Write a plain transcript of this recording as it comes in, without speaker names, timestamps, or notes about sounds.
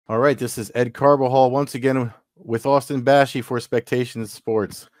All right, this is Ed Carbajal once again with Austin Bashi for Spectation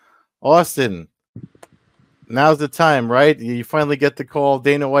Sports. Austin, now's the time, right? You finally get the call.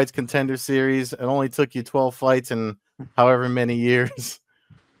 Dana White's Contender Series. It only took you 12 fights and however many years.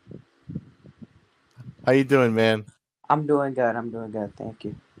 How you doing, man? I'm doing good. I'm doing good. Thank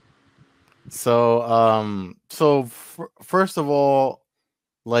you. First of all,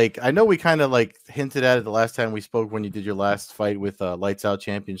 like I know we kind of like hinted at it the last time we spoke when you did your last fight with Lights Out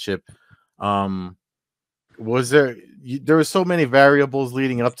Championship. Um, was there were so many variables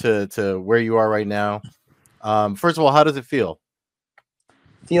leading up to where you are right now. First of all, how does it feel?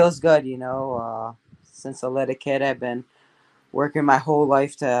 Feels good, Since a little kid, I've been working my whole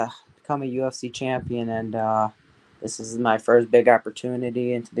life to become a UFC champion, and this is my first big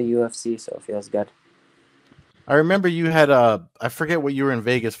opportunity into the UFC, so it feels good. I remember you had I forget what you were in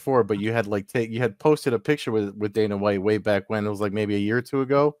Vegas for, but you had you had posted a picture with Dana White way back when. It was like maybe a year or two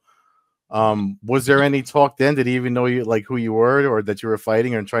ago. Was there any talk then? Did he even know you like who you were or that you were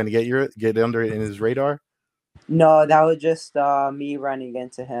fighting and trying to get under in his radar? No, that was just me running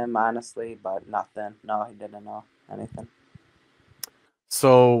into him, honestly, but nothing. No, he didn't know anything.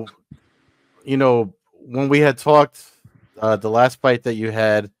 So, when we had talked the last fight that you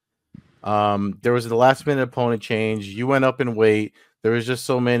had, there was a last minute opponent change. You went up in weight. There was just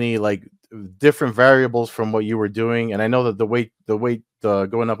so many like different variables from what you were doing, and I know that the weight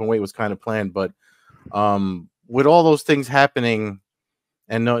going up in weight was kind of planned, but with all those things happening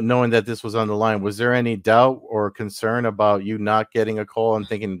and knowing that this was on the line, was there any doubt or concern about you not getting a call and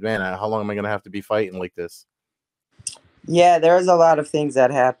thinking, man, how long am I going to have to be fighting like this? Yeah, there was a lot of things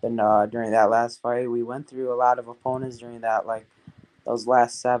that happened during that last fight. We went through a lot of opponents during that, like those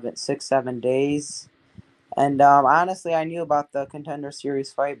last 7, 6, 7 days. And honestly, I knew about the Contender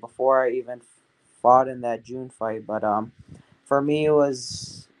Series fight before I even fought in that June fight. But for me, it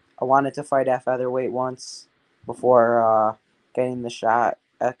was I wanted to fight at featherweight once before getting the shot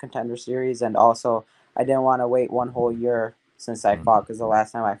at Contender Series, and also I didn't want to wait one whole year since I fought because the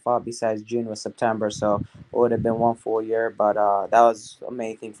last time I fought besides June was September, so it would have been one full year. But that was a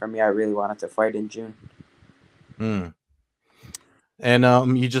main thing for me. I really wanted to fight in June. Mm.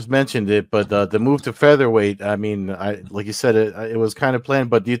 And you just mentioned it, but the move to featherweight, I mean, I like you said, it was kind of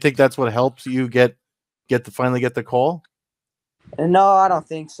planned. But do you think that's what helps you get to finally get the call? And no, I don't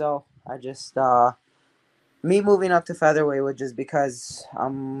think so. I just me moving up to featherweight was just because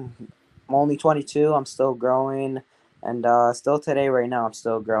I'm only 22. I'm still growing, and still today, right now, I'm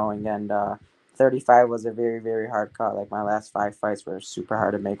still growing. And 35 was a very, very hard cut. Like my last 5 fights were super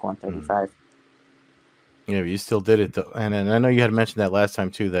hard to make Mm. 135. Yeah, you still did it though, and I know you had mentioned that last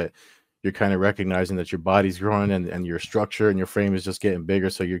time too that you're kind of recognizing that your body's growing and your structure and your frame is just getting bigger,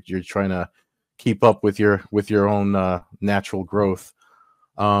 so you're trying to keep up with your own natural growth.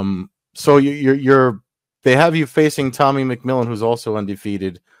 So you're they have you facing Tommy McMillan, who's also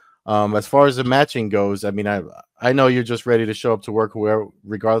undefeated. As far as the matching goes, I mean, I know you're just ready to show up to work, whoever,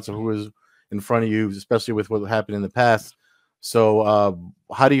 regardless of who is in front of you, especially with what happened in the past. So,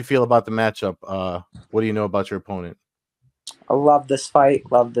 how do you feel about the matchup? What do you know about your opponent? I love this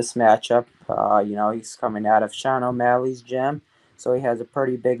fight. Love this matchup. He's coming out of Sean O'Malley's gym, so he has a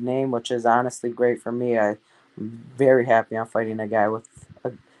pretty big name, which is honestly great for me. I'm very happy I'm fighting a guy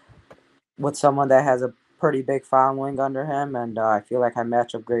a with someone that has a pretty big following under him, and I feel like I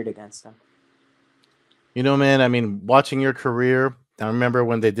match up great against him. Man, I mean, watching your career, I remember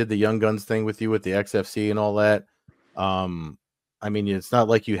when they did the Young Guns thing with you with the XFC and all that. Um, I mean, it's not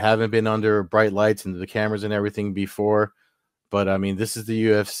like you haven't been under bright lights and the cameras and everything before, but I mean, this is the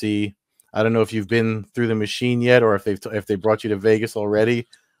UFC. I don't know if you've been through the machine yet, or if they brought you to Vegas already,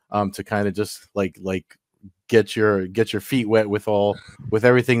 to kind of just like get your feet wet with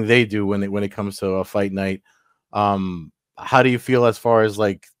everything they do when it comes to a fight night. How do you feel as far as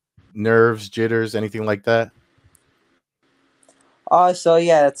like nerves, jitters, anything like that? So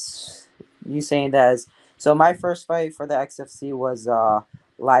yeah, it's you saying that is so. My first fight for the XFC was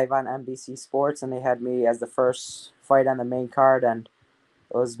live on NBC Sports, and they had me as the first fight on the main card, and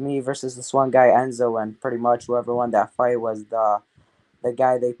it was me versus this one guy Enzo, and pretty much whoever won that fight was the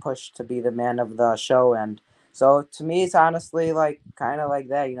guy they pushed to be the man of the show. And so to me, it's honestly like kind of like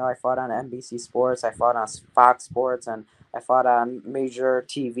that. I fought on NBC Sports, I fought on Fox Sports, and I fought on major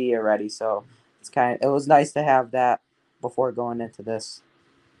TV already. So it was nice to have that before going into this.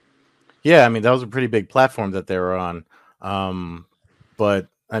 Yeah, I mean that was a pretty big platform that they were on. Um, but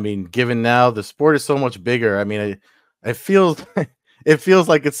I mean, given now the sport is so much bigger, I mean, it feels it feels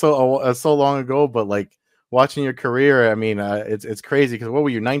like it's so long ago. But like watching your career, I mean, it's crazy because what were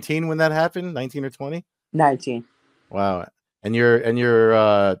you 19 when that happened? 19 or 20? 19. Wow. and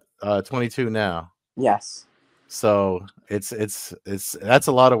you're 22 now. Yes. So it's that's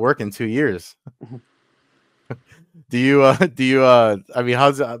a lot of work in 2 years. I mean,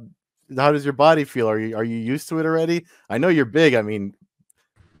 how does your body feel? Are you used to it already? I know you're big. I mean,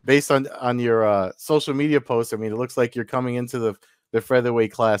 based on your social media posts, I mean, it looks like you're coming into the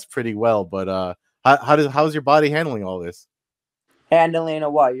featherweight class pretty well. But how's your body handling all this? Handling a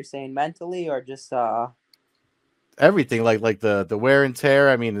what? You're saying mentally or just Everything, like the wear and tear.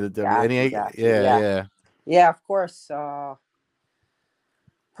 I mean, Got you, got you. yeah, Yeah. yeah. Yeah, of course.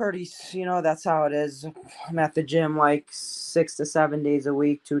 Pretty, that's how it is. I'm at the gym like 6 to 7 days a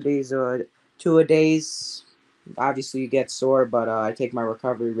week, 2 days two a days. Obviously, you get sore, but I take my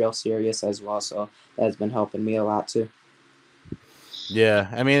recovery real serious as well. So that's been helping me a lot too. Yeah,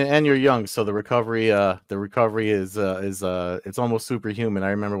 I mean, and you're young, so the recovery is it's almost superhuman.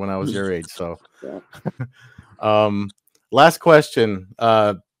 I remember when I was your age. So, Yeah. um, last question.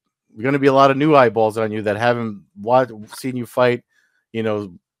 Going to be a lot of new eyeballs on you that haven't seen you fight. You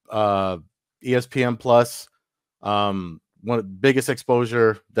know, uh, ESPN Plus, one of the biggest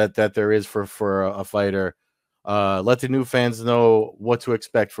exposure that there is for a fighter. Let the new fans know what to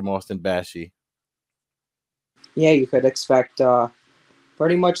expect from Austin Bashi. Yeah, you could expect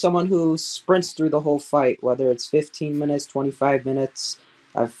pretty much someone who sprints through the whole fight, whether it's 15 minutes, 25 minutes.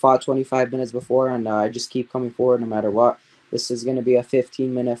 I've fought 25 minutes before, and I just keep coming forward no matter what. This is going to be a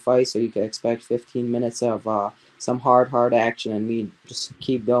 15-minute fight, so you can expect 15 minutes of some hard action and me just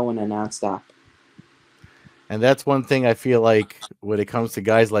keep going and nonstop. And that's one thing I feel like when it comes to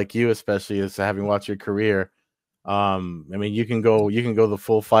guys like you, especially is having watched your career. I mean, you can go the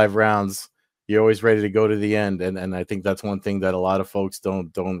full 5 rounds. You're always ready to go to the end, and I think that's one thing that a lot of folks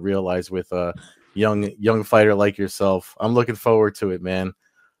don't realize with a young fighter like yourself. I'm looking forward to it, man.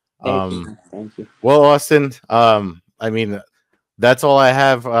 Thank you. Um, Thank you. well, Austin, I mean, that's all I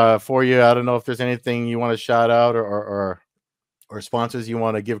have for you. I don't know if there's anything you want to shout out or sponsors you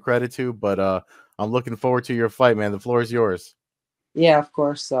want to give credit to, but I'm looking forward to your fight, man. The floor is yours. Yeah, of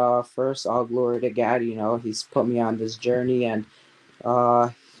course. First, all glory to God. He's put me on this journey, and uh,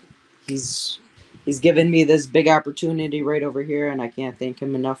 he's he's given me this big opportunity right over here, and I can't thank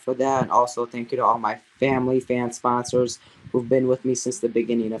him enough for that. And also, thank you to all my family, fan sponsors who've been with me since the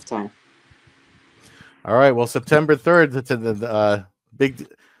beginning of time. All right. Well, September 3rd, to the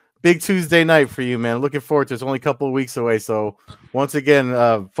big Tuesday night for you, man. Looking forward to it. It's only a couple of weeks away. So once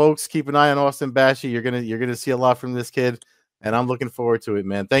again, folks, keep an eye on Austin Bashi. You're gonna see a lot from this kid, and I'm looking forward to it,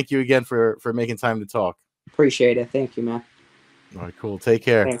 man. Thank you again for making time to talk. Appreciate it. Thank you, man. All right, cool. Take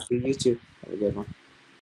care. Thank you. You too. Have a good one.